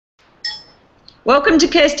Welcome to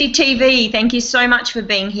KirstyTV. Thank you so much for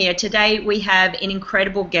being here. Today we have an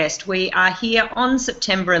incredible guest. We are here on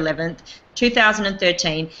September 11th,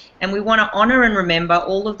 2013, and we want to honour and remember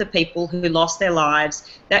all of the people who lost their lives.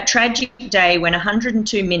 That tragic day when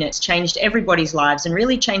 102 minutes changed everybody's lives and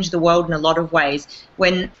really changed the world in a lot of ways,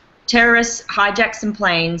 when terrorists hijacked some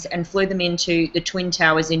planes and flew them into the Twin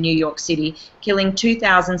Towers in New York City, killing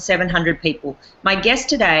 2,700 people. My guest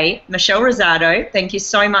today, Michelle Rosado, thank you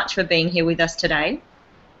so much for being here with us today.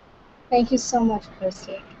 Thank you so much,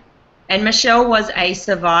 Kirsty. And Michelle was a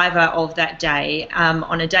survivor of that day,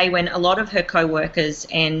 on a day when a lot of her co-workers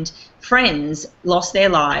and friends lost their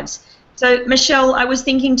lives. So, Michelle, I was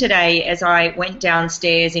thinking today as I went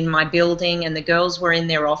downstairs in my building and the girls were in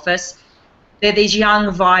their office. They're these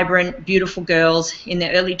young, vibrant, beautiful girls in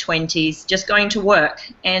their early 20s just going to work.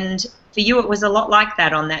 And for you, it was a lot like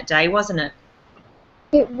that on that day, wasn't it?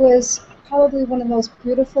 It was probably one of the most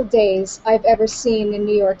beautiful days I've ever seen in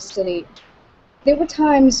New York City. There were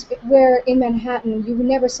times where in Manhattan you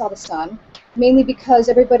never saw the sun, mainly because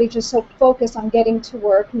everybody just so focused on getting to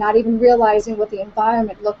work, not even realizing what the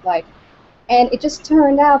environment looked like. And it just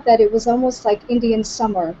turned out that it was almost like Indian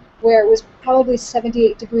summer, where it was probably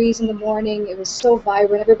 78 degrees in the morning. It was so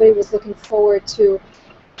vibrant. Everybody was looking forward to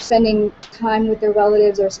spending time with their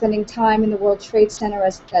relatives or spending time in the World Trade Center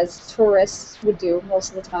as tourists would do most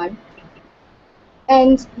of the time.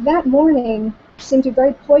 And that morning seemed to be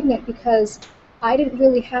very poignant because I didn't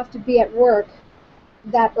really have to be at work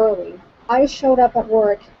that early. I showed up at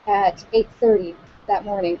work at 8:30 that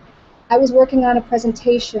morning. I was working on a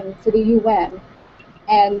presentation for the UN,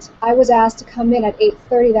 and I was asked to come in at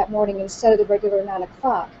 8:30 that morning instead of the regular 9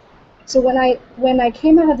 o'clock. So when I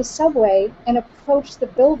came out of the subway and approached the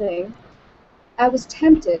building, I was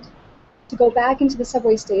tempted to go back into the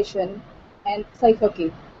subway station and play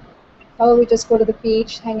hooky. Probably just go to the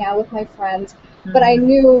beach, hang out with my friends. But I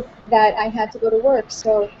knew that I had to go to work,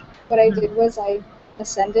 so what I did was I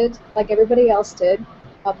ascended, like everybody else did,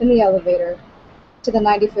 up in the elevator to the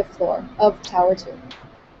 95th floor of Tower 2.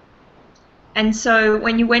 And so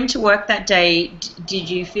when you went to work that day, did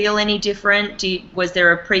you feel any different? Was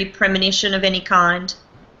there a premonition of any kind?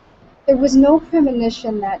 There was no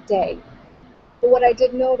premonition that day. But what I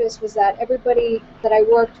did notice was that everybody that I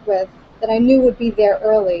worked with, that I knew would be there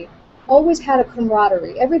early, always had a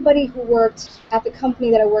camaraderie. Everybody who worked at the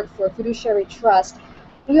company that I worked for, Fiduciary Trust,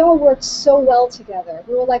 we all worked so well together.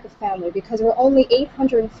 We were like a family because there were only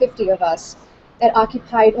 850 of us that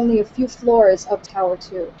occupied only a few floors of Tower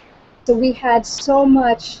 2. So we had so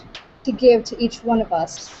much to give to each one of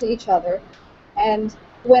us, to each other. And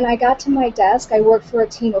when I got to my desk, I worked for a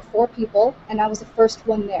team of 4 people, and I was the first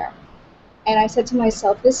one there. And I said to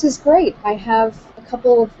myself, this is great. I have a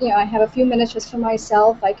couple of, I have a few minutes just for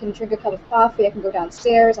myself. I can drink a cup of coffee. I can go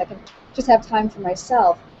downstairs. I can just have time for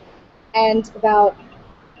myself. And about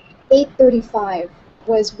 8:35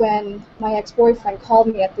 was when my ex-boyfriend called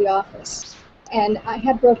me at the office. And I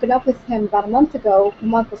had broken up with him about a month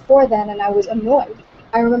before then, and I was annoyed.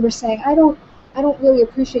 I remember saying, I don't really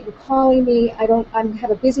appreciate you calling me. I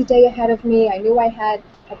have a busy day ahead of me. I knew I had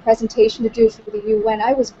a presentation to do for the UN.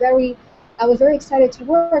 I was very excited to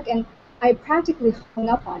work, and I practically hung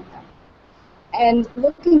up on him. And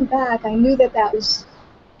looking back, I knew that that was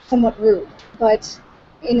somewhat rude. But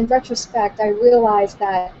in retrospect, I realized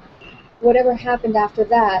that whatever happened after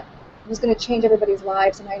that was going to change everybody's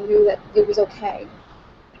lives, and I knew that it was okay.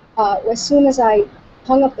 As soon as I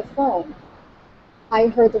hung up the phone, I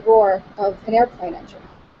heard the roar of an airplane engine.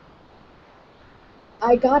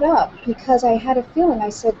 I got up because I had a feeling. I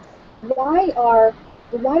said, why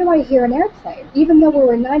do I hear an airplane? Even though we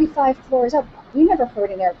were 95 floors up, we never heard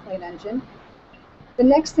an airplane engine. The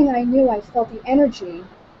next thing I knew, I felt the energy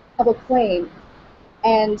of a plane,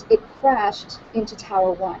 and it crashed into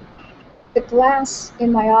Tower 1. The glass in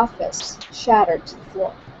my office shattered to the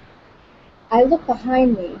floor. I looked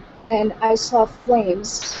behind me, and I saw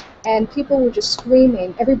flames, and people were just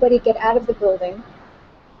screaming, everybody get out of the building.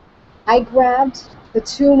 I grabbed the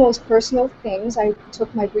 2 most personal things. I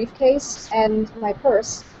took my briefcase and my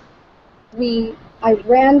purse. I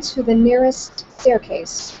ran to the nearest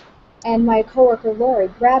staircase, and my coworker Lori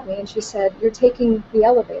grabbed me and she said, "You're taking the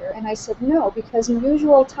elevator." And I said, "No, because in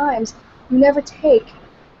usual times you never take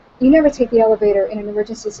the elevator in an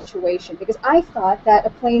emergency situation," because I thought that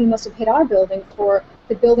a plane must have hit our building for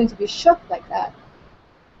the building to be shook like that.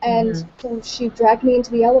 And so she dragged me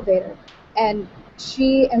into the elevator, and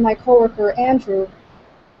she and my coworker Andrew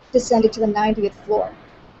descended to the 90th floor.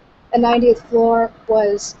 The 90th floor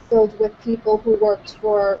was filled with people who worked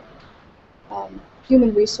for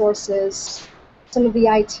human resources. Some of the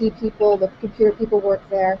IT people, the computer people worked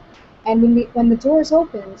there. And when the doors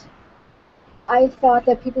opened, I thought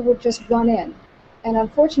that people would just run in. And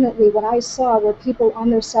unfortunately, what I saw were people on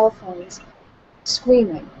their cell phones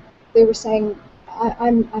screaming. They were saying,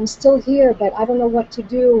 I'm still here, but I don't know what to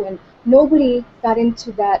do. And nobody got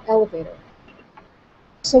into that elevator.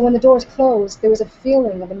 So when the doors closed, there was a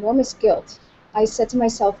feeling of enormous guilt. I said to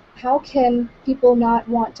myself, how can people not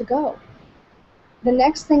want to go? The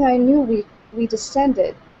next thing I knew, we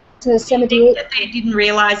descended to the Do you think 78th. that they didn't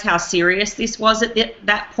realize how serious this was at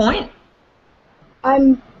that point?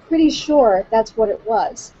 I'm pretty sure that's what it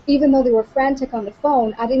was. Even though they were frantic on the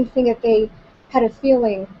phone, I didn't think that they had a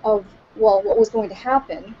feeling of, well, what was going to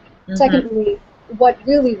happen. Secondly, what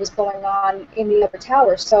really was going on in the upper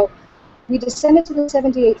tower. So we descended to the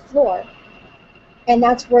 78th floor, and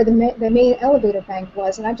that's where the main elevator bank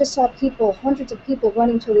was. And I just saw people, hundreds of people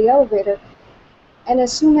running to the elevator. And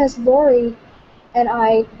as soon as Lori and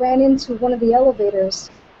I ran into one of the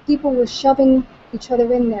elevators, people were shoving each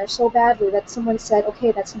other in there so badly that someone said,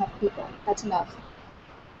 okay, that's enough people, that's enough.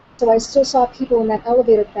 So I still saw people in that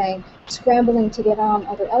elevator bank scrambling to get on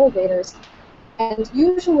other elevators. And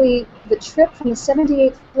usually the trip from the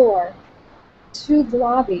 78th floor to the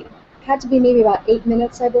lobby had to be maybe about 8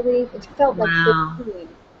 minutes, I believe. It felt like 15.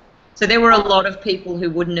 So there were a lot of people who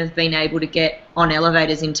wouldn't have been able to get on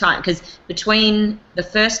elevators in time, because between the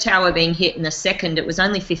first tower being hit and the second, it was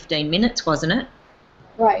only 15 minutes, wasn't it?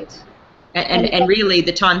 Right. And really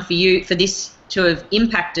the time for this to have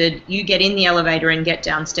impacted, you get in the elevator and get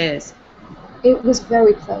downstairs. It was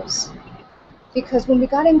very close. Because when we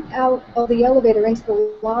got out of the elevator into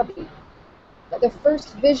the lobby, the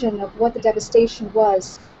first vision of what the devastation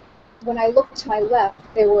was, when I looked to my left,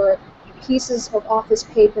 there were pieces of office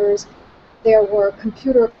papers, there was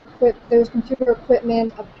computer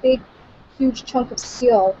equipment, a big, huge chunk of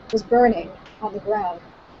steel was burning on the ground.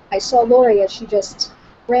 I saw Lori as she just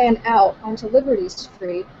ran out onto Liberty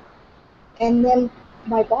Street, and then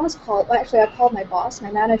my boss called. Well, actually, I called my boss,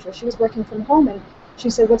 my manager. She was working from home, and she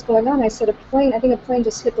said, "What's going on?" I said, I think a plane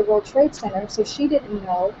just hit the World Trade Center." So she didn't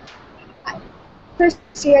know.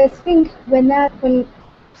 Kirsty, I think when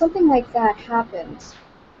something like that happens,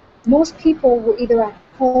 most people were either at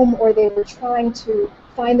home or they were trying to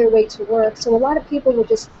find their way to work. So a lot of people were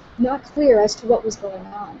just not clear as to what was going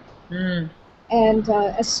on. And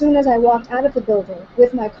as soon as I walked out of the building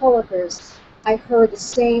with my coworkers, I heard the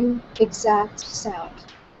same exact sound,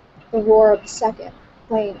 the roar of the second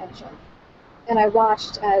plane engine. And I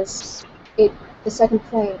watched as the second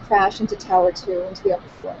plane crashed into Tower 2, into the upper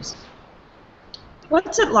floors.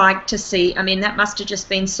 What's it like to see? I mean, that must have just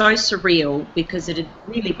been so surreal, because it'd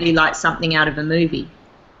really be like something out of a movie.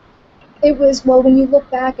 It was, well, when you look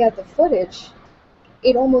back at the footage,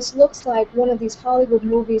 it almost looks like one of these Hollywood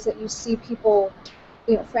movies that you see people,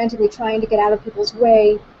 frantically trying to get out of people's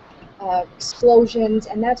way, explosions,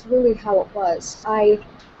 and that's really how it was. I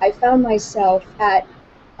found myself at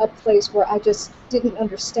a place where I just didn't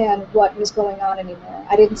understand what was going on anymore.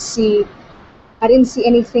 I didn't see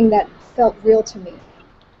anything that felt real to me.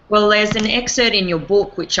 Well, there's an excerpt in your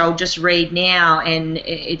book which I'll just read now, and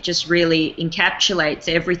it just really encapsulates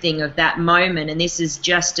everything of that moment. And this is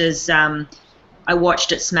just as I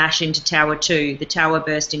watched it smash into Tower 2. The tower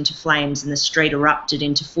burst into flames and the street erupted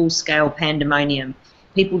into full-scale pandemonium.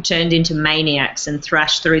 People turned into maniacs and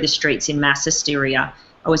thrashed through the streets in mass hysteria.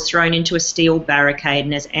 I was thrown into a steel barricade,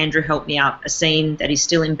 and as Andrew helped me up, a scene that is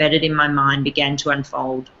still embedded in my mind began to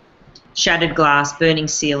unfold. Shattered glass, burning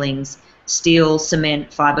ceilings, steel,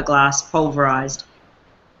 cement, fiberglass, pulverized,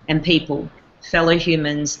 and people, fellow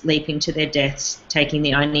humans, leaping to their deaths, taking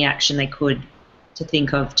the only action they could to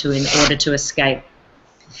think of in order to escape.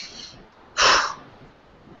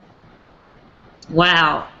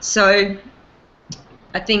 Wow. So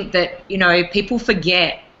I think that, people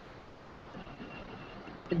forget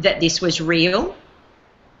that this was real,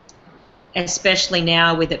 especially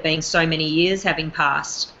now with it being so many years having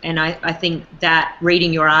passed. And I think that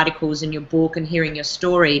reading your articles and your book and hearing your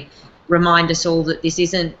story remind us all that this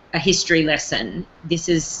isn't a history lesson. This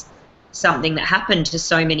is something that happened to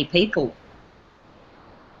so many people.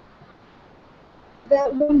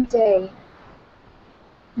 That one day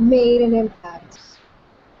made an impact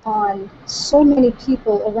on so many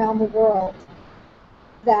people around the world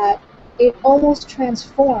that it almost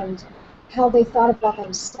transformed how they thought about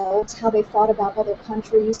themselves, how they thought about other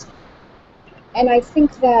countries. And I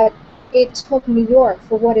think that it took New York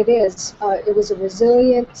for what it is. It was a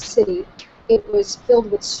resilient city. It was filled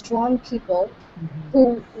with strong people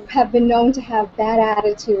who have been known to have bad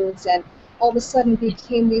attitudes, and all of a sudden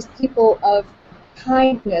became these people of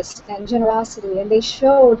kindness and generosity, and they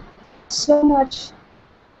showed so much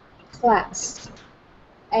class.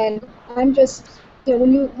 And I'm just,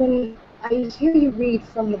 when I hear you read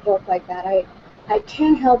from the book like that, I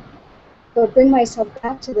can't help but bring myself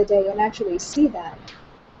back to the day and actually see that.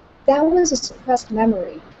 That was a suppressed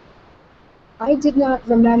memory. I did not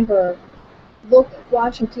remember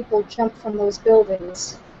watching people jump from those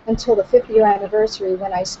buildings until the 5th-year anniversary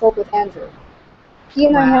when I spoke with Andrew. He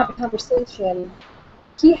and I had a Wow. conversation.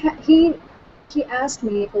 He asked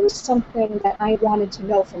me if there was something that I wanted to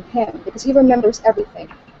know from him, because he remembers everything.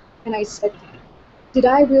 And I said, did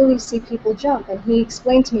I really see people jump? And he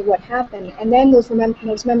explained to me what happened, and then those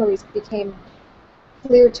memories became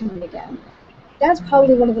clear to me again. That's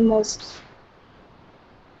probably one of the most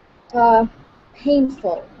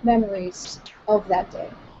painful memories of that day.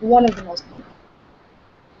 One of the most painful.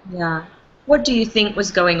 Yeah. What do you think was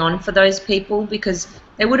going on for those people? Because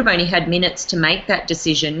they would have only had minutes to make that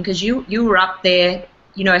decision, because you were up there,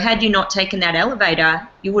 you know, had you not taken that elevator,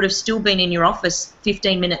 you would have still been in your office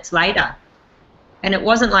 15 minutes later. And it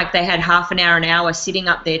wasn't like they had half an hour sitting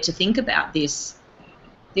up there to think about this.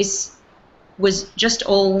 This was just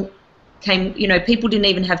all came, you know, people didn't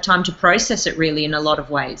even have time to process it really in a lot of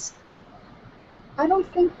ways. I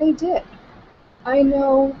don't think they did. I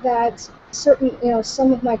know that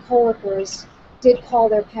some of my coworkers did call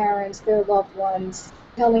their parents, their loved ones,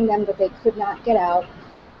 telling them that they could not get out,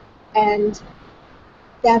 and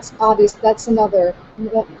that's obvious. That's another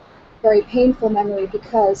very painful memory,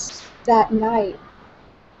 because that night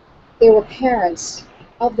there were parents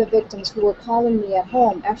of the victims who were calling me at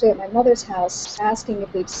home, actually at my mother's house, asking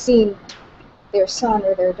if they'd seen their son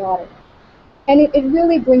or their daughter. And it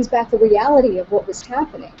really brings back the reality of what was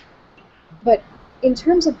happening. But in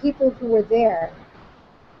terms of people who were there,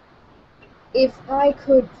 if I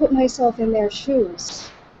could put myself in their shoes,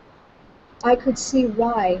 I could see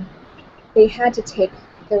why they had to take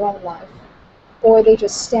their own life. Or they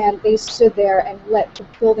stood there and let the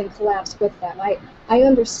building collapse with them. I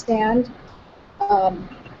understand,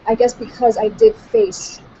 I guess because I did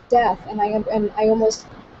face death, and I almost,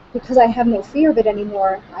 because I have no fear of it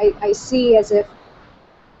anymore, I see as if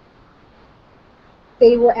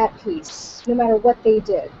they were at peace. No matter what they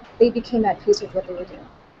did, they became at peace with what they were doing.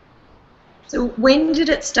 So when did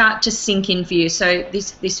it start to sink in for you? So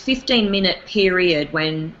this 15-minute period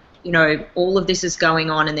when, you know, all of this is going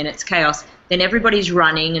on and then it's chaos, then everybody's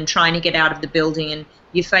running and trying to get out of the building, and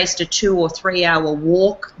you faced a 2 or 3 hour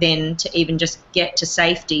walk then to even just get to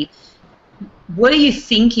safety. Were you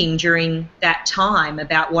thinking during that time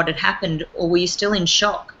about what had happened, or were you still in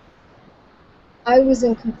shock? I was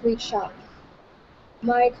in complete shock.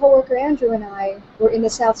 My coworker Andrew and I were in the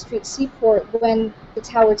South Street Seaport when the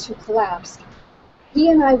Tower 2 collapsed. He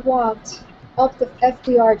and I walked up the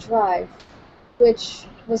FDR Drive, which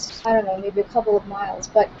was, I don't know, maybe a couple of miles,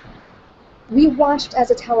 but we watched as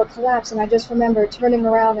the tower collapsed, and I just remember turning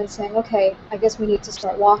around and saying, okay, I guess we need to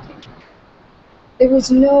start walking. There was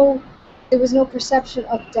no perception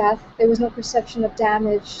of death, there was no perception of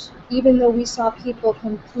damage, even though we saw people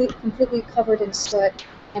completely covered in soot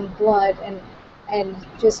and blood, and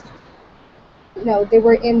just, they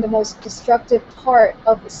were in the most destructive part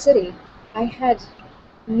of the city. I had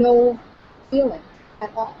no feeling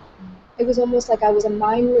at all. It was almost like I was a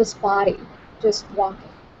mindless body just walking.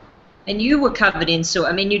 And you were covered in soot.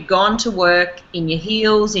 I mean, you'd gone to work in your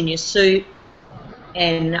heels, in your suit,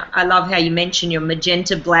 and I love how you mentioned your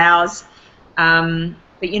magenta blouse.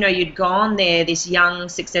 But, you'd gone there, this young,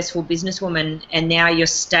 successful businesswoman, and now you're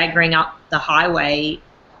staggering up the highway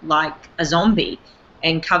like a zombie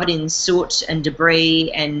and covered in soot and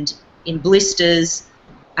debris and in blisters,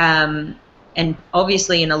 and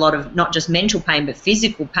obviously in a lot of not just mental pain but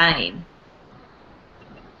physical pain.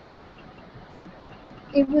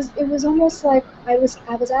 It was almost like I was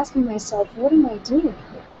asking myself, what am I doing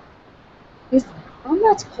here? I'm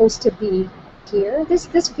not supposed to be here. This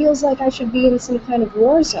feels like I should be in some kind of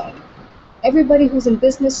war zone. Everybody who's in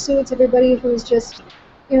business suits, everybody who's just,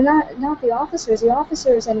 not the officers. The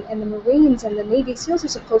officers and the Marines and the Navy SEALs are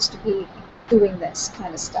supposed to be doing this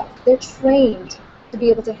kind of stuff. They're trained to be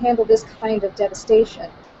able to handle this kind of devastation.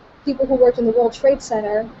 People who worked in the World Trade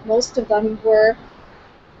Center, most of them were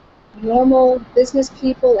normal business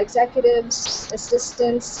people, executives,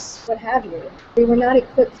 assistants, what have you. They were not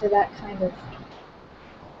equipped for that kind of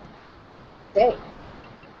day.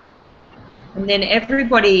 And then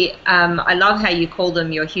everybody, I love how you call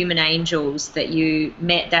them your human angels that you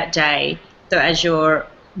met that day. So as you're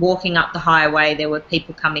walking up the highway, there were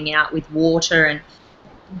people coming out with water. And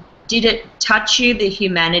did it touch you, the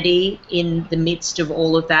humanity in the midst of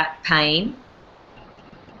all of that pain?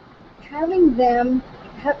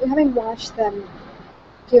 Having watched them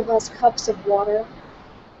give us cups of water,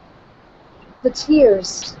 the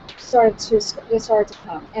tears started to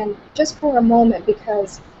come, and just for a moment,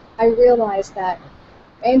 because I realized that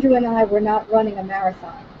Andrew and I were not running a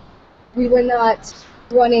marathon. We were not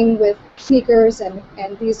running with sneakers and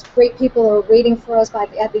these great people are waiting for us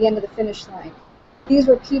at the end of the finish line. These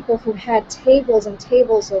were people who had tables and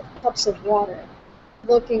tables of cups of water,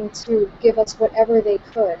 looking to give us whatever they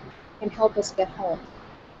could and help us get home.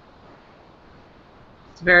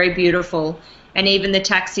 It's very beautiful. And even the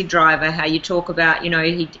taxi driver, how you talk about, he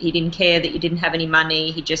didn't care that you didn't have any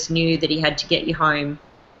money, he just knew that he had to get you home.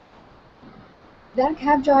 That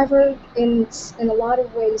cab driver, in a lot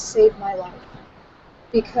of ways, saved my life,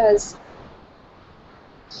 because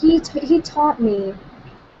he taught me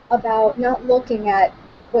about not looking at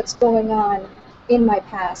what's going on in my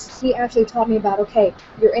past. He actually taught me about, okay,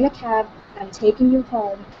 you're in a cab, I'm taking you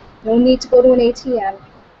home, no need to go to an ATM,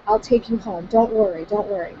 I'll take you home, don't worry, don't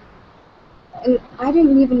worry. And I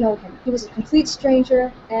didn't even know him. He was a complete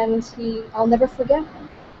stranger, and I'll never forget him.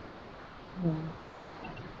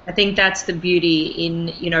 I think that's the beauty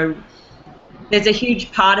in, there's a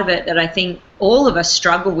huge part of it that I think all of us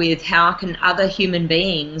struggle with. How can other human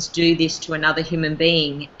beings do this to another human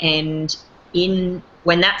being? And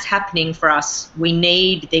when that's happening for us, we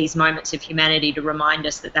need these moments of humanity to remind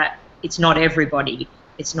us that it's not everybody,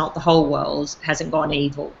 it's not the whole world, hasn't gone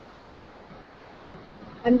evil.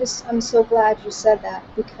 I'm so glad you said that,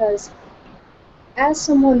 because as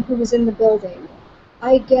someone who was in the building,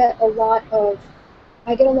 I get a lot of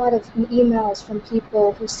emails from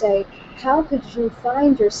people who say, how could you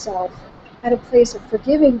find yourself at a place of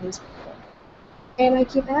forgiving these people? And I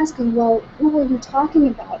keep asking, well, who are you talking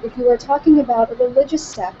about? If you are talking about a religious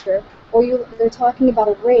sector, or they're talking about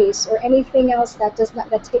a race, or anything else that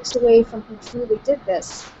takes away from who truly did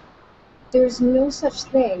this, there's no such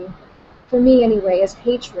thing, for me anyway, as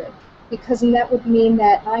hatred, because then that would mean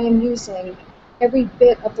that I am using every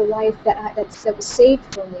bit of the life that was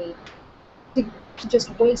saved for me to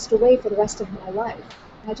just waste away for the rest of my life.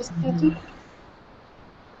 And I just can't do that.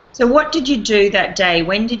 So what did you do that day?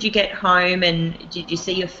 When did you get home, and did you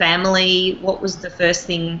see your family? What was the first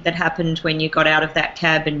thing that happened when you got out of that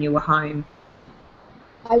cab and you were home?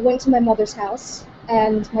 I went to my mother's house,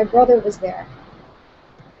 and my brother was there.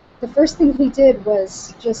 The first thing he did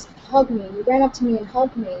was just hug me. He ran up to me and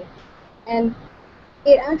hugged me. And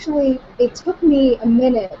it took me a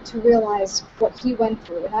minute to realize what he went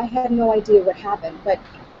through, and I had no idea what happened. But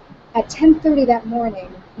at 10:30 that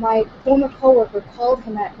morning, my former coworker called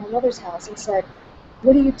him at my mother's house and said,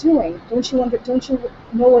 "What are you doing? Don't you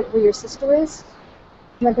know where your sister is?"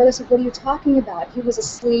 And my brother said, "What are you talking about?" He was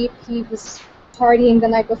asleep. He was partying the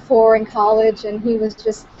night before in college, and he was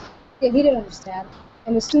just, he didn't understand.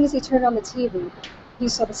 And as soon as he turned on the TV, he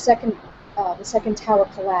saw the second tower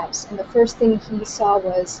collapse. And the first thing he saw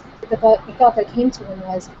was, the thought that came to him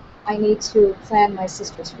was, I need to plan my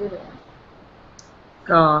sister's funeral.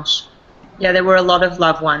 Gosh. Yeah, there were a lot of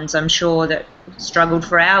loved ones, I'm sure, that struggled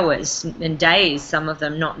for hours and days, some of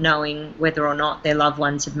them not knowing whether or not their loved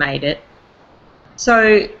ones had made it.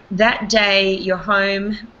 So that day, you're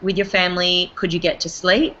home with your family. Could you get to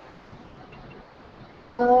sleep?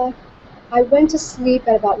 I went to sleep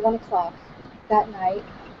at about 1 o'clock that night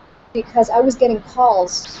because I was getting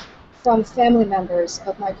calls from family members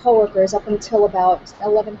of my coworkers up until about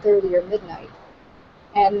 11:30 or midnight.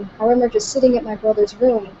 And I remember just sitting at my brother's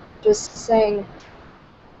room, just saying,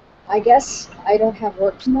 I guess I don't have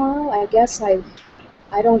work tomorrow. I guess I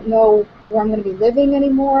don't know where I'm going to be living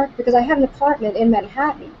anymore, because I had an apartment in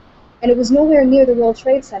Manhattan, and it was nowhere near the World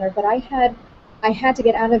Trade Center, but I had to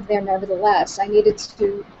get out of there nevertheless.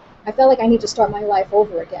 I felt like I need to start my life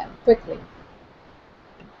over again, quickly.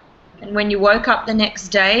 And when you woke up the next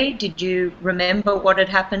day, did you remember what had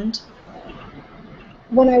happened?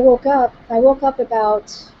 When I woke up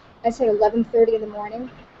about, I'd say 11:30 in the morning.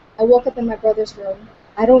 I woke up in my brother's room.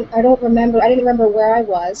 I didn't remember where I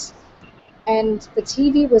was, and the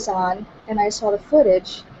TV was on, and I saw the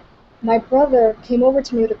footage. My brother came over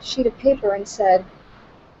to me with a sheet of paper and said,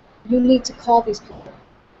 "You need to call these people."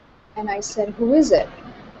 And I said, "Who is it?"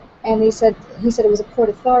 And he said it was a port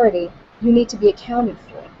authority. You need to be accounted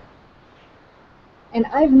for. And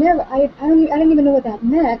I don't even know what that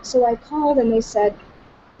meant. So I called, and they said,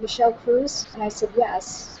 "Michelle Cruz?" And I said,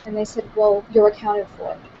 "Yes." And they said, "Well, you're accounted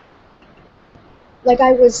for." Like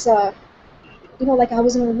I was, like I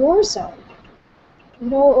was in a war zone,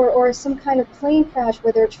 or some kind of plane crash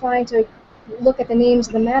where they're trying to look at the names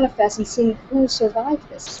of the manifest and seeing who survived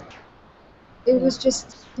this. It was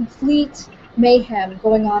just complete mayhem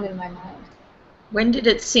going on in my mind. When did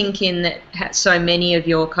it sink in that so many of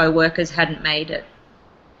your co-workers hadn't made it?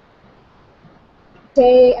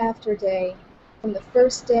 Day after day, from the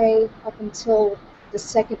first day up until the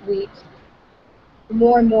second week,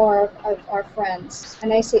 more and more of our friends,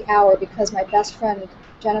 and I say our because my best friend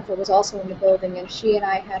Jennifer was also in the building, and she and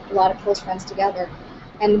I had a lot of close friends together,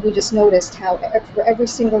 and we just noticed how for every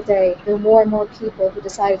single day there were more and more people who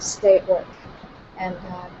decided to stay at work, and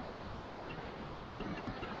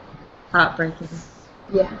Heartbreaking.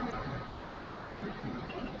 yeah.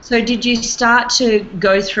 So did you start to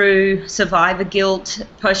go through survivor guilt,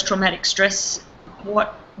 post-traumatic stress?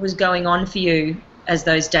 What was going on for you as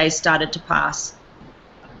those days started to pass?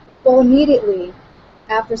 Well, immediately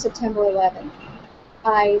after September 11th,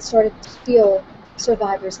 I started to feel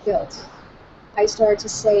survivor's guilt. I started to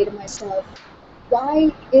say to myself,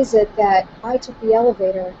 why is it that I took the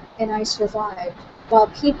elevator and I survived while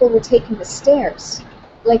people were taking the stairs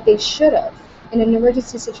like they should have in an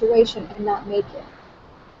emergency situation and not make it?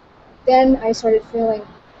 Then I started feeling,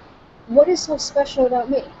 what is so special about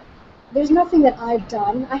me? There's nothing that I've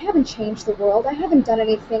done. I haven't changed the world. I haven't done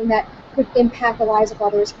anything that could impact the lives of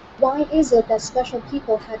others. Why is it that special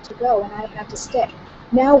people had to go and I had to stay?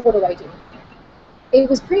 Now what do I do? It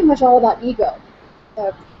was pretty much all about ego.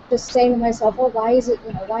 Just saying to myself, oh, why is it,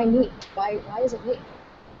 why me? Why is it me?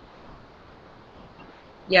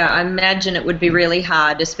 Yeah, I imagine it would be really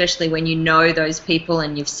hard, especially when you know those people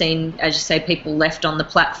and you've seen, as you say, people left on the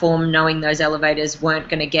platform knowing those elevators weren't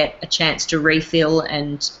going to get a chance to refill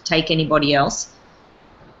and take anybody else.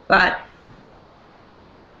 But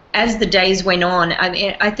as the days went on,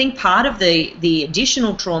 I think part of the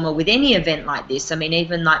additional trauma with any event like this, I mean,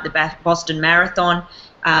 even like the Boston Marathon,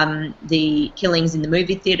 the killings in the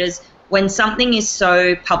movie theaters, when something is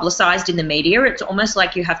so publicized in the media, it's almost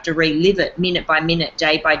like you have to relive it minute by minute,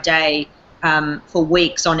 day by day, for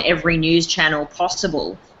weeks on every news channel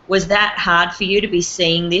possible. Was that hard for you to be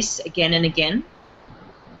seeing this again and again?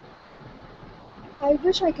 I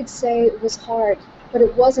wish I could say it was hard, but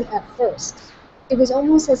it wasn't at first. It was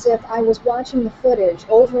almost as if I was watching the footage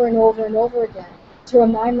over and over and over again to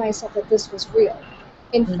remind myself that this was real.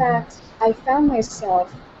 In fact, I found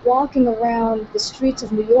myself walking around the streets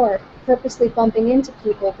of New York purposely bumping into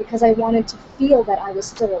people because I wanted to feel that I was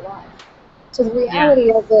still alive. So the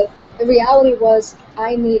reality of the reality was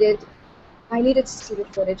I needed to see the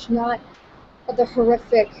footage, not the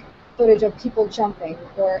horrific footage of people jumping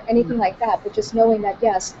or anything like that, but just knowing that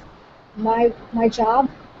yes, my job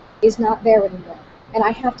is not there anymore, and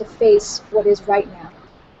I have to face what is right now.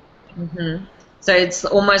 Mm-hmm. So it's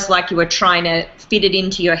almost like you were trying to fit it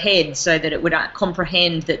into your head so that it would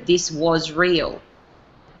comprehend that this was real.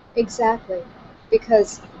 Exactly,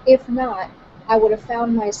 because if not, I would have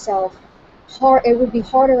found myself it would be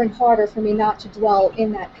harder and harder for me not to dwell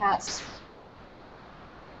in that past.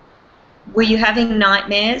 Were you having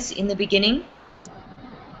nightmares in the beginning?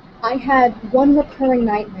 I had one recurring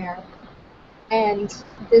nightmare, and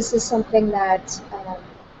this is something that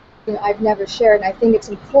I've never shared, and I think it's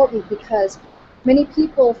important because many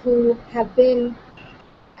people who have been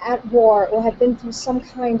at war or have been through some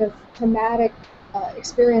kind of traumatic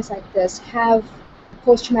experience like this have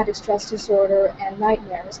post-traumatic stress disorder and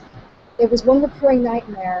nightmares. There was one recurring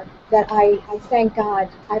nightmare that I thank God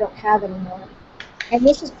I don't have anymore, and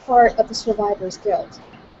this is part of the survivor's guilt.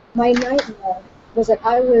 My nightmare was that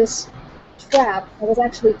I was trapped. I was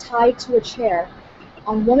actually tied to a chair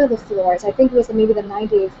on one of the floors. I think it was maybe the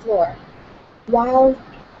 98th floor. While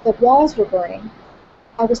the walls were burning,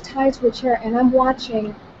 I was tied to a chair, and I'm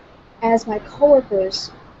watching as my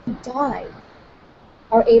coworkers who died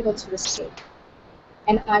are able to escape,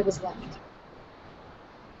 and I was left.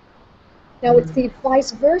 Now it's the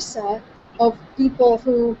vice versa of people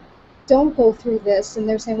who don't go through this, and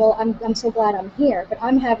they're saying, well, I'm so glad I'm here, but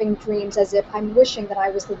I'm having dreams as if I'm wishing that I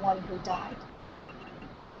was the one who died.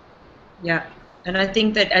 Yeah. And I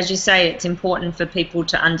think that, as you say, it's important for people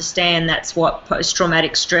to understand that's what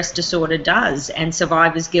post-traumatic stress disorder does and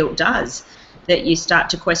survivor's guilt does, that you start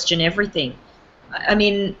to question everything. I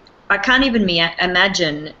mean, I can't even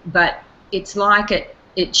imagine, but it's like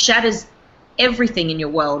it shatters everything in your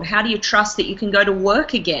world. How do you trust that you can go to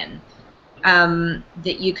work again,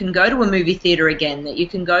 that you can go to a movie theater again, that you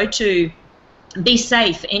can go to be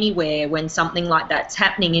safe anywhere when something like that's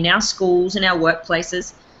happening in our schools and our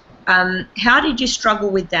workplaces? How did you struggle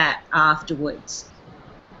with that afterwards?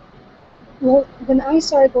 Well, when I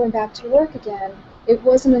started going back to work again, it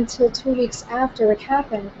wasn't until 2 weeks after it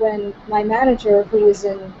happened when my manager, who was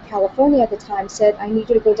in California at the time, said, I need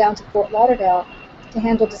you to go down to Fort Lauderdale to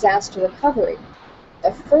handle disaster recovery.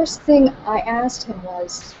 The first thing I asked him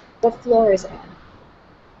was, what floor is it on?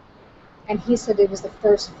 And he said it was the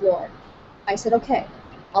first floor. I said, okay,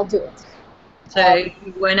 I'll do it. So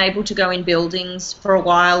you weren't able to go in buildings for a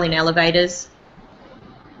while, in elevators?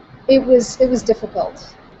 It was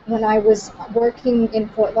difficult. When I was working in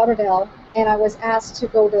Fort Lauderdale and I was asked to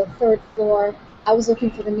go to the third floor, I was looking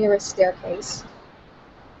for the nearest staircase,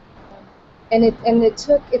 and it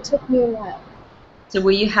took me a while. So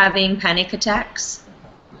were you having panic attacks?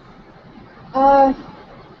 Uh,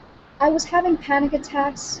 I was having panic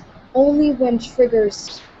attacks only when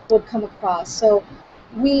triggers would come across. So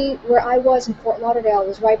where I was in Fort Lauderdale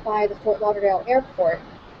was right by the Fort Lauderdale airport,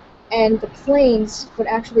 and the planes would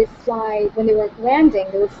actually fly, when they were landing,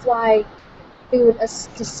 they would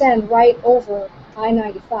descend right over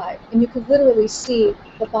I-95, and you could literally see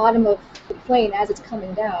the bottom of the plane as it's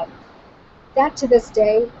coming down. That to this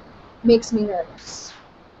day makes me nervous.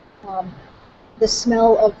 Um, the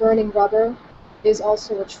smell of burning rubber is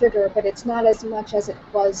also a trigger, but it's not as much as it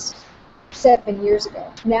was 7 years ago.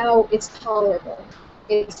 Now it's tolerable.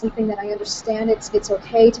 It's something that I understand. It's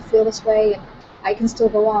okay to feel this way, and I can still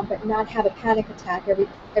go on, but not have a panic attack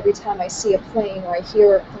every time I see a plane or I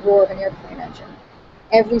hear the roar of an airplane engine.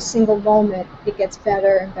 Every single moment, it gets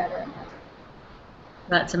better and better and better.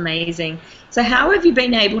 That's amazing. So how have you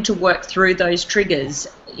been able to work through those triggers?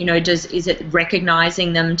 You know, is it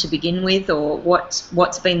recognizing them to begin with, or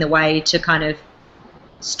what's been the way to kind of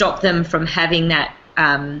stop them from having that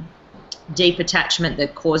deep attachment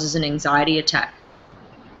that causes an anxiety attack?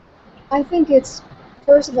 I think it's,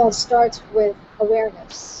 first of all, starts with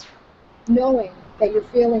awareness, knowing that you're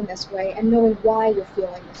feeling this way and knowing why you're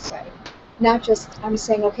feeling this way. Not just, I'm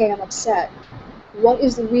saying, okay, I'm upset. What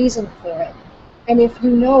is the reason for it? And if you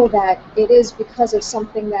know that it is because of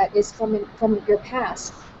something that is from your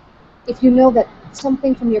past, if you know that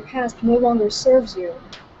something from your past no longer serves you,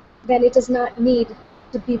 then it does not need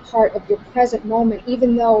to be part of your present moment,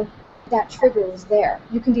 even though that trigger was there.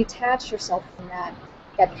 You can detach yourself from that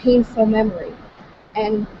painful memory,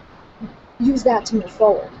 and use that to move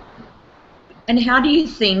forward. And how do you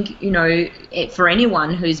think, you know, for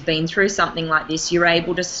anyone who's been through something like this, you're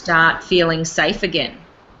able to start feeling safe again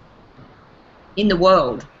in the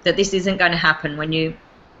world, that this isn't going to happen when you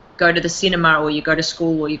go to the cinema or you go to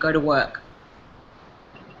school or you go to work?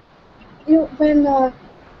 You know,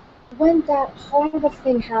 when that horrible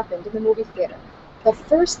thing happened in the movie theater, the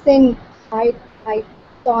first thing I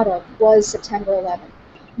thought of was September 11th.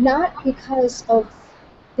 Not because of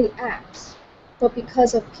the acts, but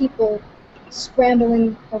because of people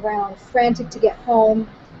scrambling around, frantic to get home.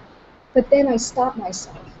 But then I stopped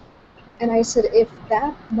myself, and I said, if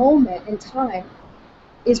that moment in time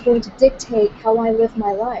is going to dictate how I live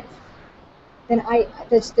my life, then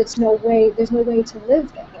there's no way to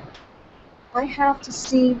live that way. I have to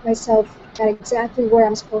see myself at exactly where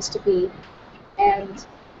I'm supposed to be, and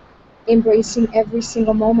embracing every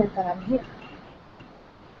single moment that I'm here.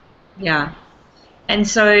 Yeah. And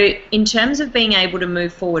so in terms of being able to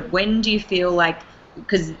move forward, when do you feel like,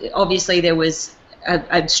 because obviously there was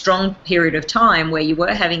a strong period of time where you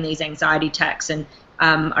were having these anxiety attacks, and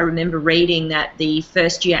I remember reading that the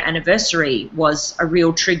first year anniversary was a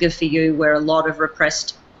real trigger for you where a lot of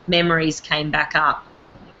repressed memories came back up.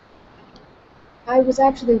 I was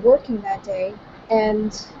actually working that day,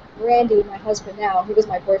 and Randy, my husband now, he was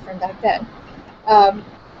my boyfriend back then,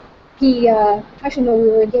 actually, no, we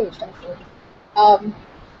were engaged, actually.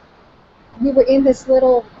 We were in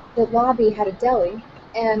the lobby had a deli,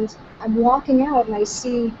 and I'm walking out and I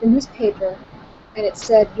see the newspaper, and it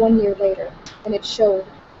said 1 year later, and it showed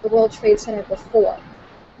the World Trade Center before,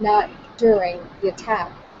 not during the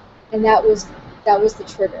attack, and that was the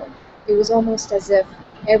trigger. It was almost as if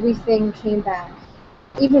everything came back,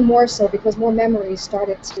 even more so because more memories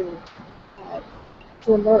started to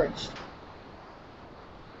emerge.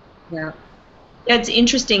 Yeah. Yeah, it's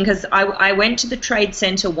interesting because I went to the Trade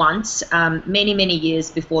Center once, many, many years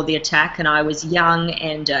before the attack, and I was young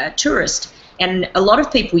and a tourist. And a lot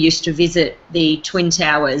of people used to visit the Twin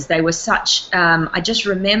Towers. They were such, I just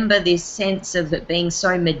remember this sense of it being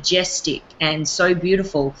so majestic and so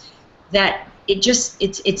beautiful that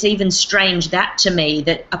it's even strange that to me,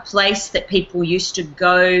 that a place that people used to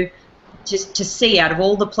go to see out of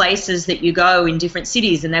all the places that you go in different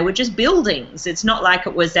cities, and they were just buildings. It's not like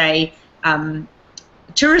it was a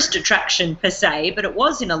tourist attraction per se, but it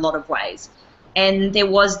was in a lot of ways. And there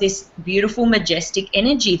was this beautiful, majestic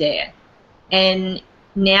energy there. And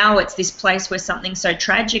now it's this place where something so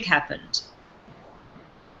tragic happened.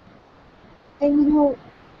 And you know,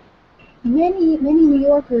 many New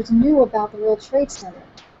Yorkers knew about the World Trade Center.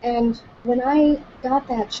 And when I got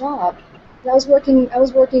that job, I was working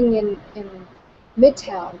in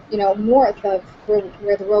Midtown, you know, north of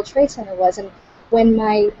where the World Trade Center was. And when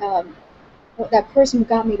that person who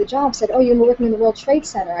got me the job said, "Oh, you're working in the World Trade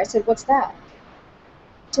Center," I said, "What's that?"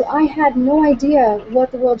 So I had no idea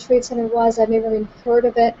what the World Trade Center was. I'd never even heard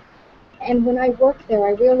of it. And when I worked there,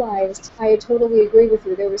 I realized I totally agree with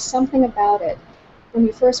you. There was something about it. When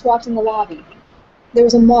you first walked in the lobby, there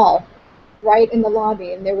was a mall right in the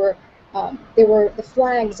lobby, and there were the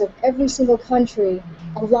flags of every single country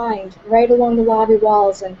aligned right along the lobby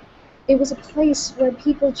walls, and it was a place where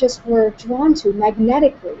people just were drawn to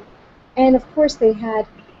magnetically. And of course, they had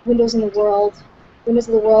Windows of the World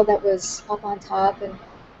that was up on top, and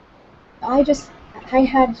I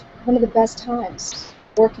had one of the best times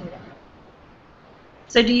working there.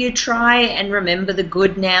 So do you try and remember the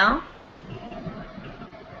good now?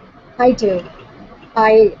 I do.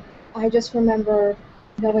 I just remember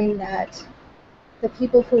knowing that the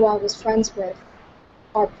people who I was friends with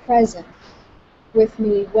are present with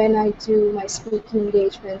me when I do my speaking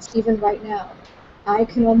engagements, even right now. I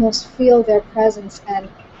can almost feel their presence, and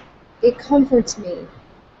it comforts me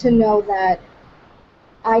to know that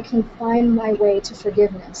I can find my way to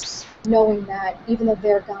forgiveness, knowing that even though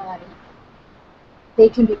they're gone, they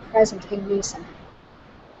can be present in me somehow.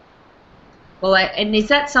 Well, and is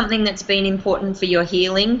that something that's been important for your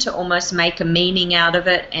healing, to almost make a meaning out of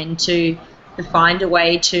it and to find a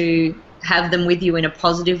way to have them with you in a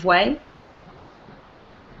positive way?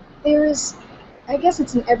 I guess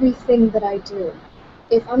it's in everything that I do.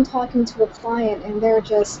 If I'm talking to a client and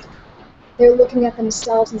they're looking at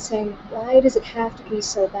themselves and saying, why does it have to be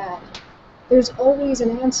so bad? There's always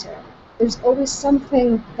an answer. There's always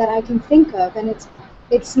something that I can think of, and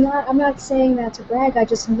I'm not saying that to brag, I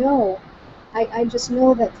just know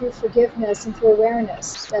that through forgiveness and through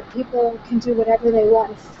awareness, that people can do whatever they want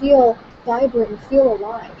and feel vibrant and feel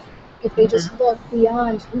alive if they just look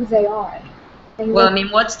beyond who they are. Well, I mean,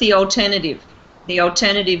 what's the alternative? The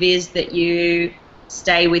alternative is that you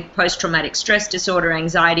stay with post-traumatic stress disorder,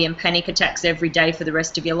 anxiety and panic attacks every day for the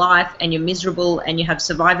rest of your life, and you're miserable and you have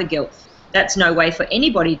survivor guilt. That's no way for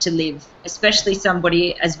anybody to live, especially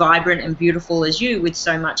somebody as vibrant and beautiful as you with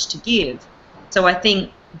so much to give. So I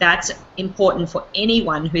think that's important for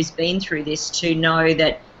anyone who's been through this, to know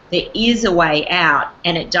that there is a way out,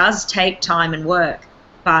 and it does take time and work.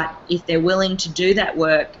 But if they're willing to do that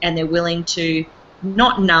work and they're willing to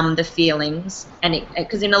not numb the feelings, and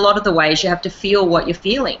because in a lot of the ways you have to feel what you're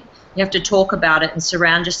feeling, you have to talk about it and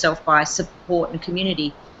surround yourself by support and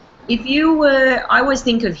community. I always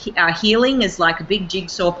think of healing as like a big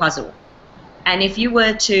jigsaw puzzle. And if you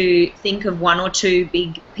were to think of one or two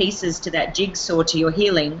big pieces to that jigsaw to your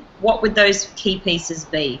healing, what would those key pieces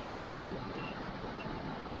be?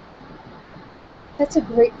 That's a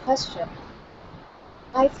great question.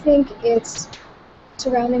 I think it's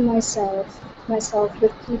surrounding myself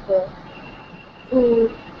with people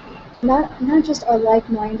who not just are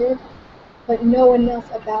like-minded, but know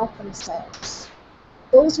enough about themselves.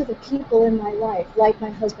 Those are the people in my life, like my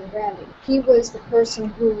husband Randy. He was the person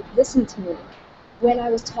who listened to me when I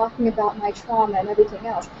was talking about my trauma and everything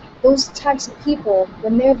else. Those types of people,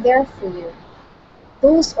 when they're there for you,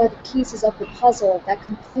 those are the pieces of the puzzle that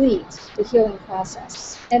complete the healing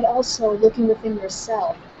process. And also looking within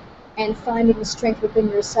yourself and finding the strength within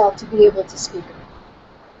yourself to be able to speak about.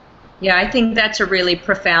 Yeah, I think that's a really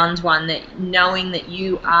profound one, that knowing that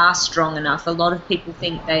you are strong enough. A lot of people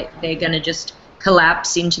think they're going to just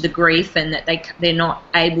collapse into the grief and that they're not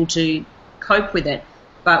able to cope with it,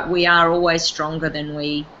 but we are always stronger than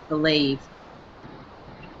we believe.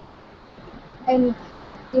 And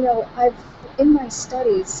in my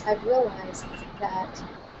studies, I've realized that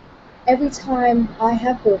every time I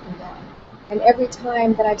have broken down, and every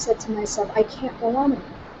time that I've said to myself, I can't go on anymore,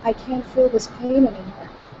 I can't feel this pain anymore,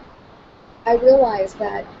 I realize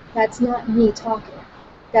that that's not me talking,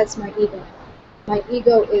 that's my ego.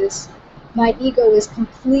 My ego is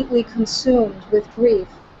completely consumed with grief,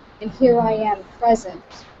 and here I am present,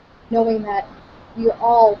 knowing that we're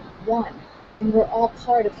all one, and we're all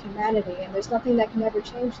part of humanity, and there's nothing that can ever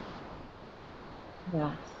change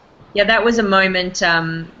that. Yeah, that was a moment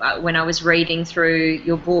when I was reading through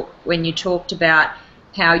your book, when you talked about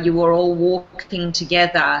how you were all walking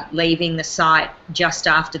together, leaving the site just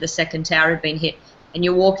after the second tower had been hit, and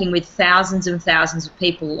you're walking with thousands and thousands of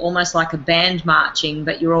people, almost like a band marching,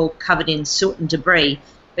 but you're all covered in soot and debris.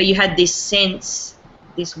 But you had this sense,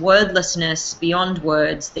 this wordlessness beyond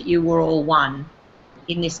words, that you were all one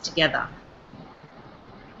in this together.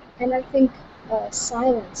 And I think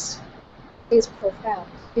silence is profound,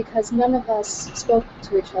 because none of us spoke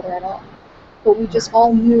to each other at all. But we just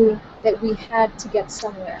all knew that we had to get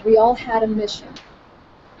somewhere. We all had a mission,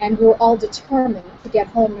 and we were all determined to get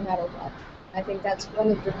home no matter what. I think that's one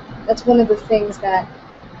of the things that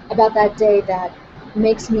about that day that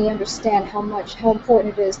makes me understand how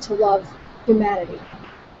important it is to love humanity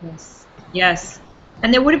Yes. Yes.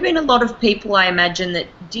 And there would have been a lot of people, I imagine, that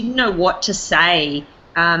didn't know what to say.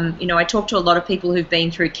 I talk to a lot of people who've been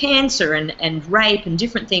through cancer and rape and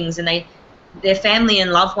different things, and their family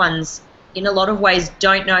and loved ones, in a lot of ways,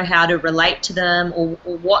 don't know how to relate to them or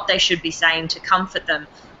what they should be saying to comfort them.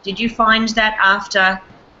 Did you find that after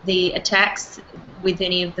the attacks with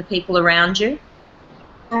any of the people around you?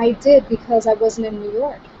 I did, because I wasn't in New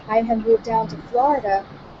York. I had moved down to Florida,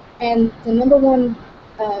 and the number one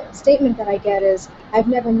statement that I get is, I've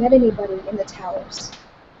never met anybody in the towers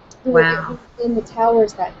who Wow. were in the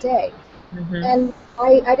towers that day. Hmm. And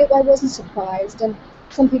I wasn't surprised. And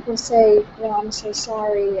some people say, I'm so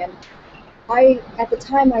sorry. And at the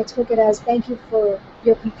time, I took it as, thank you for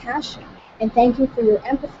your compassion and thank you for your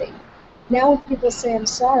empathy. Now, when people say I'm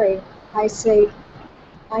sorry, I say,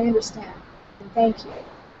 I understand and thank you.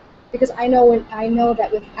 Because I know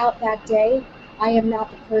that without that day, I am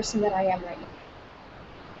not the person that I am right now.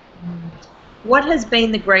 What has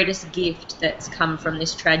been the greatest gift that's come from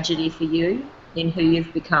this tragedy for you in who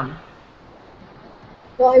you've become?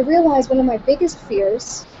 Well, I realized one of my biggest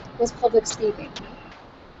fears was public speaking.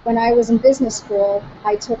 When I was in business school,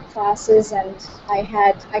 I took classes and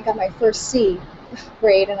I got my first C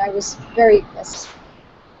grade, and I was very pissed.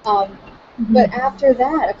 But after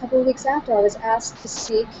that, a couple of weeks after, I was asked to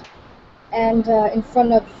speak and in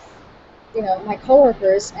front of my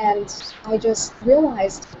coworkers, and I just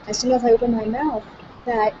realized as soon as I opened my mouth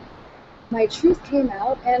that my truth came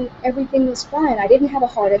out and everything was fine. I didn't have a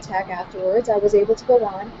heart attack afterwards. I was able to go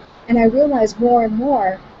on, and I realized more and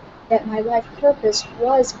more that my life purpose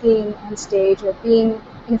was being on stage or being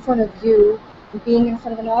in front of you and being in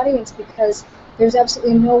front of an audience, because there's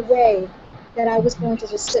absolutely no way that I was going to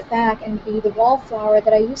just sit back and be the wallflower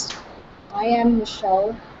that I used to be. I am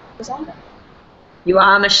Michelle Rosado. You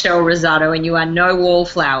are Michelle Rosado and you are no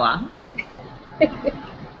wallflower.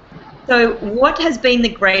 So what has been the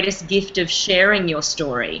greatest gift of sharing your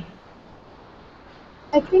story?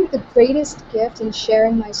 I think the greatest gift in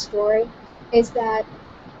sharing my story is that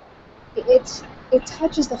it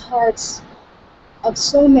touches the hearts of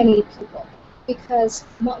so many people, because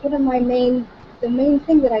one of the main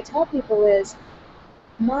thing that I tell people is,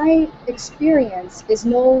 my experience is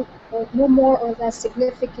no more or less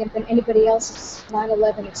significant than anybody else's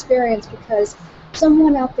 9/11 experience, because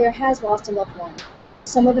someone out there has lost a loved one,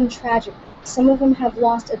 some of them tragically, some of them have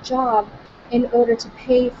lost a job in order to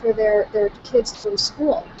pay for their kids through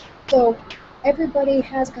school. So everybody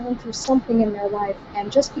has gone through something in their life,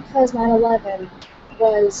 and just because 9/11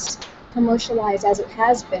 was commercialized as it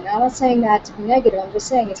has been, I'm not saying that to be negative, I'm just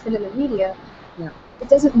saying it's been in the media, Yeah. it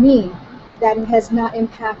doesn't mean that it has not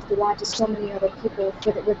impacted the lives of so many other people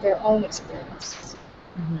with their own experiences.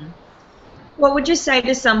 Mm-hmm. What would you say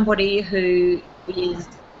to somebody who is,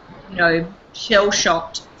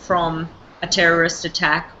 shell-shocked from a terrorist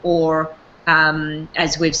attack, or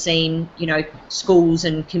as we've seen, schools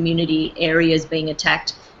and community areas being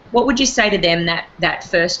attacked? What would you say to them that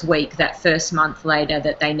first week, that first month later,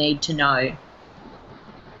 that they need to know?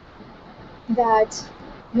 That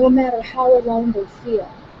no matter how alone they feel,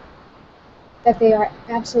 that they are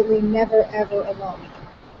absolutely never ever alone.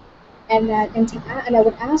 And I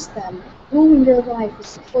would ask them, who in your life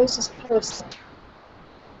is the closest person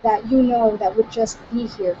that you know that would just be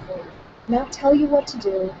here for you, not tell you what to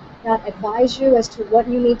do, not advise you as to what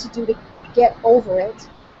you need to do to get over it.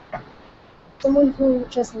 Someone who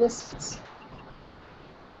just listens.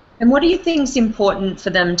 And what do you think is important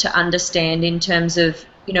for them to understand in terms of,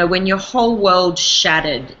 when your whole world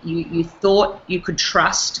shattered, you thought you could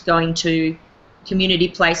trust going to community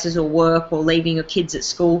places or work or leaving your kids at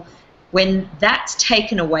school, when that's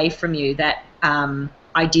taken away from you, that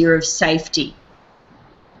idea of safety,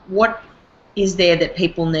 what is there that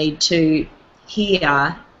people need to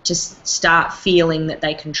hear to start feeling that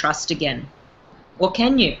they can trust again? Or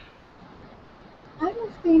can you? I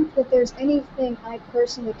don't think that there's anything I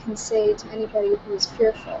personally can say to anybody who is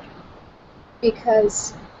fearful,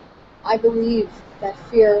 because I believe that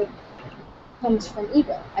fear comes from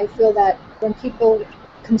ego. I feel that when people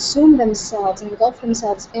consume themselves and engulf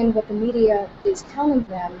themselves in what the media is telling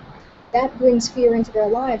them, that brings fear into their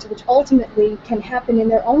lives, which ultimately can happen in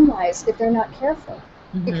their own lives if they're not careful.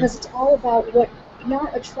 Mm-hmm. Because it's all about what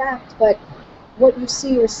not attract, but what you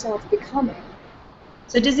see yourself becoming.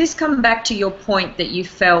 So does this come back to your point that you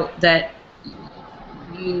felt that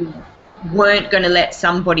you weren't going to let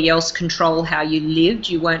somebody else control how you lived?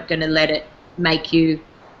 You weren't going to let it make you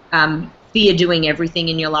fear doing everything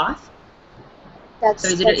in your life? So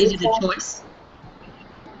is it a choice?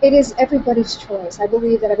 It is everybody's choice. I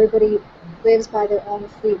believe that everybody lives by their own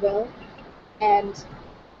free will,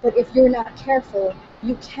 but if you're not careful,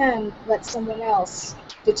 you can let someone else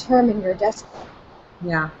determine your destiny.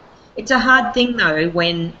 Yeah. It's a hard thing, though,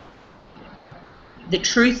 when the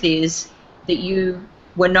truth is that you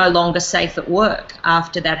were no longer safe at work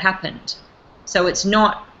after that happened. So it's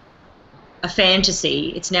not a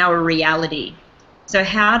fantasy, it's now a reality. So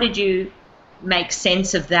how did you make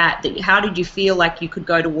sense of that? How did you feel like you could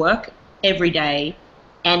go to work every day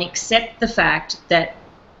and accept the fact that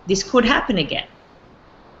this could happen again?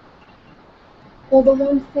 Well, the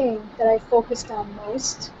one thing that I focused on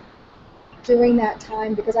most during that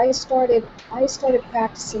time, because I started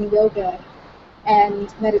practicing yoga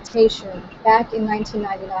and meditation back in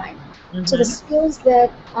 1999. So the skills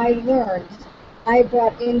that I learned, I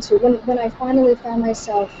brought into when I finally found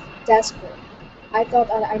myself desperate. I thought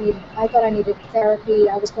I needed therapy.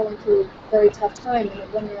 I was going through a very tough time in the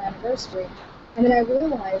 1-year anniversary, and then I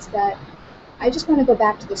realized that I just want to go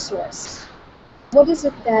back to the source. What is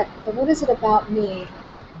it about me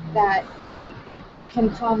that can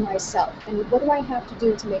calm myself, and what do I have to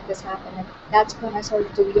do to make this happen? And that's when I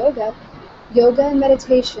started to do yoga. Yoga and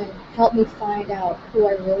meditation helped me find out who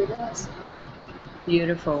I really was.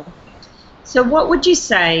 Beautiful. So what would you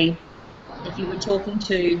say if you were talking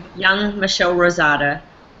to young Michelle Rosado?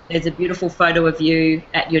 There's a beautiful photo of you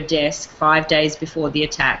at your desk 5 days before the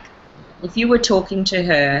attack. If you were talking to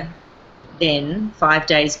her then, 5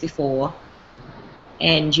 days before,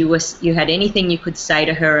 and you had anything you could say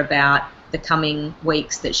to her about the coming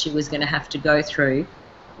weeks that she was going to have to go through,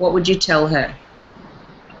 what would you tell her?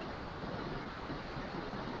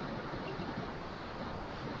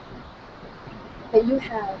 That you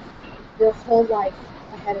have your whole life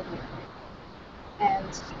ahead of you,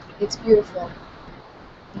 and it's beautiful,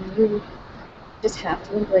 and you just have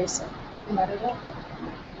to embrace it, no matter what.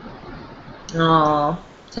 Oh,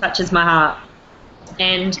 touches my heart.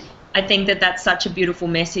 And I think that that's such a beautiful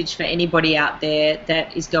message for anybody out there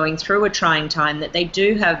that is going through a trying time, that they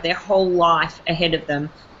do have their whole life ahead of them,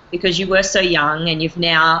 because you were so young and you've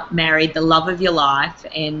now married the love of your life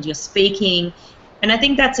and you're speaking. And I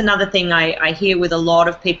think that's another thing I hear with a lot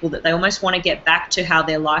of people, that they almost want to get back to how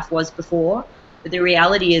their life was before. But the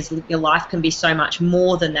reality is your life can be so much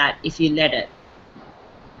more than that if you let it.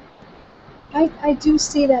 I do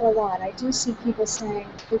see that a lot. I do see people saying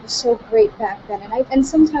it was so great back then, and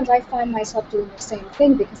sometimes I find myself doing the same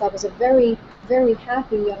thing, because I was a very, very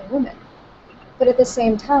happy young woman. But at the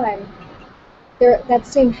same time, that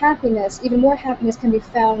same happiness, even more happiness, can be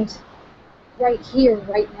found right here,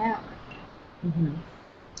 right now. Mm-hmm.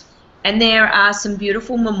 And there are some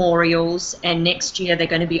beautiful memorials, and next year they're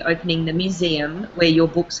going to be opening the museum where your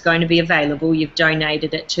book's going to be available. You've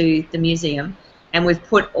donated it to the museum, and we've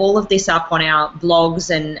put all of this up on our blogs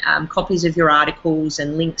and copies of your articles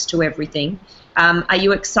and links to everything. Are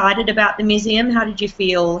you excited about the museum? How did you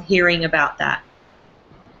feel hearing about that?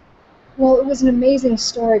 Well, it was an amazing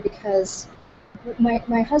story, because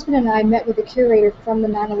my husband and I met with the curator from the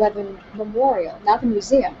 9/11 memorial, not the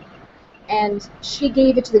museum. And she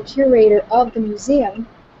gave it to the curator of the museum,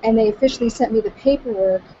 and they officially sent me the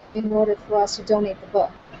paperwork in order for us to donate the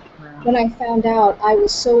book. Wow. When I found out, I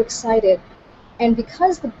was so excited. And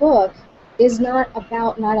because the book is not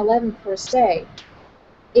about 9/11 per se,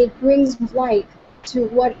 it brings light to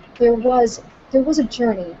what there was a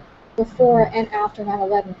journey before and after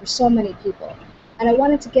 9/11 for so many people. And I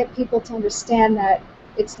wanted to get people to understand that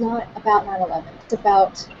it's not about 9/11, it's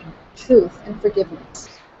about truth and forgiveness.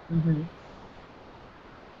 Mm-hmm.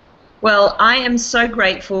 Well, I am so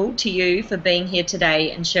grateful to you for being here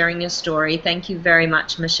today and sharing your story. Thank you very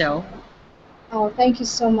much, Michelle. Oh, thank you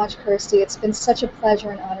so much, Kirsty. It's been such a pleasure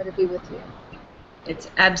and honor to be with you. It's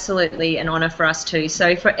absolutely an honor for us too.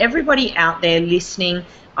 So for everybody out there listening,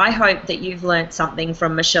 I hope that you've learnt something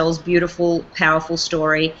from Michelle's beautiful, powerful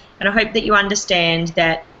story, and I hope that you understand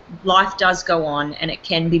that life does go on and it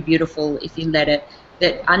can be beautiful if you let it.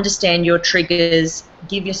 That understand your triggers,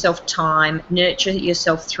 give yourself time, nurture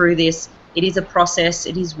yourself through this. It is a process,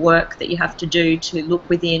 it is work that you have to do to look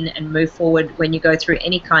within and move forward when you go through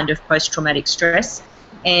any kind of post-traumatic stress,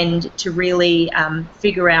 and to really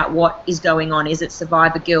figure out what is going on. Is it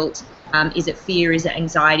survivor guilt? Is it fear? Is it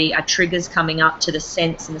anxiety? Are triggers coming up to the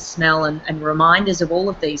sense and the smell and reminders of all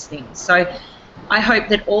of these things? So I hope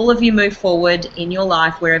that all of you move forward in your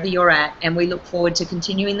life wherever you're at, and we look forward to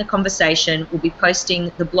continuing the conversation. We'll be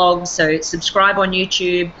posting the blog, so subscribe on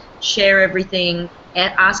YouTube, share everything,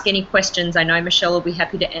 and ask any questions. I know Michelle will be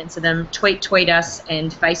happy to answer them. Tweet us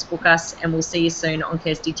and Facebook us, and we'll see you soon on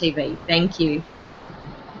KirstyTV. Thank you.